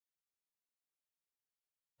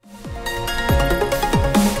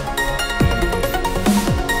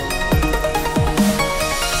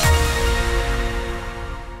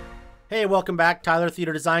Hey, welcome back, Tyler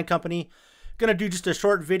Theater Design Company. Gonna do just a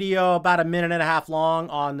short video, about a minute and a half long,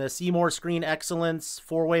 on the Seymour Screen Excellence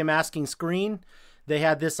four-way masking screen. They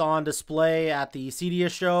had this on display at the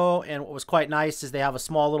CEDIA show, and what was quite nice is they have a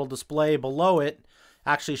small little display below it,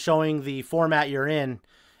 actually showing the format you're in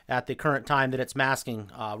at the current time that it's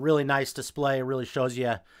masking. Really nice display, really shows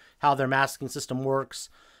you how their masking system works.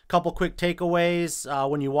 Couple quick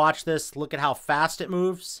takeaways. When you watch this, look at how fast it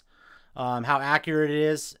moves. How accurate it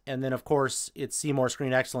is, and then of course it's Seymour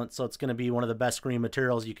Screen Excellence, so it's going to be one of the best screen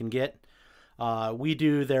materials you can get. We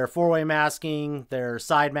do their four-way masking, their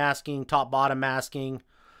side masking, top-bottom masking,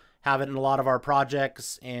 have it in a lot of our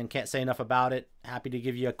projects, and can't say enough about it. Happy to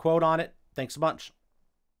give you a quote on it. Thanks a bunch.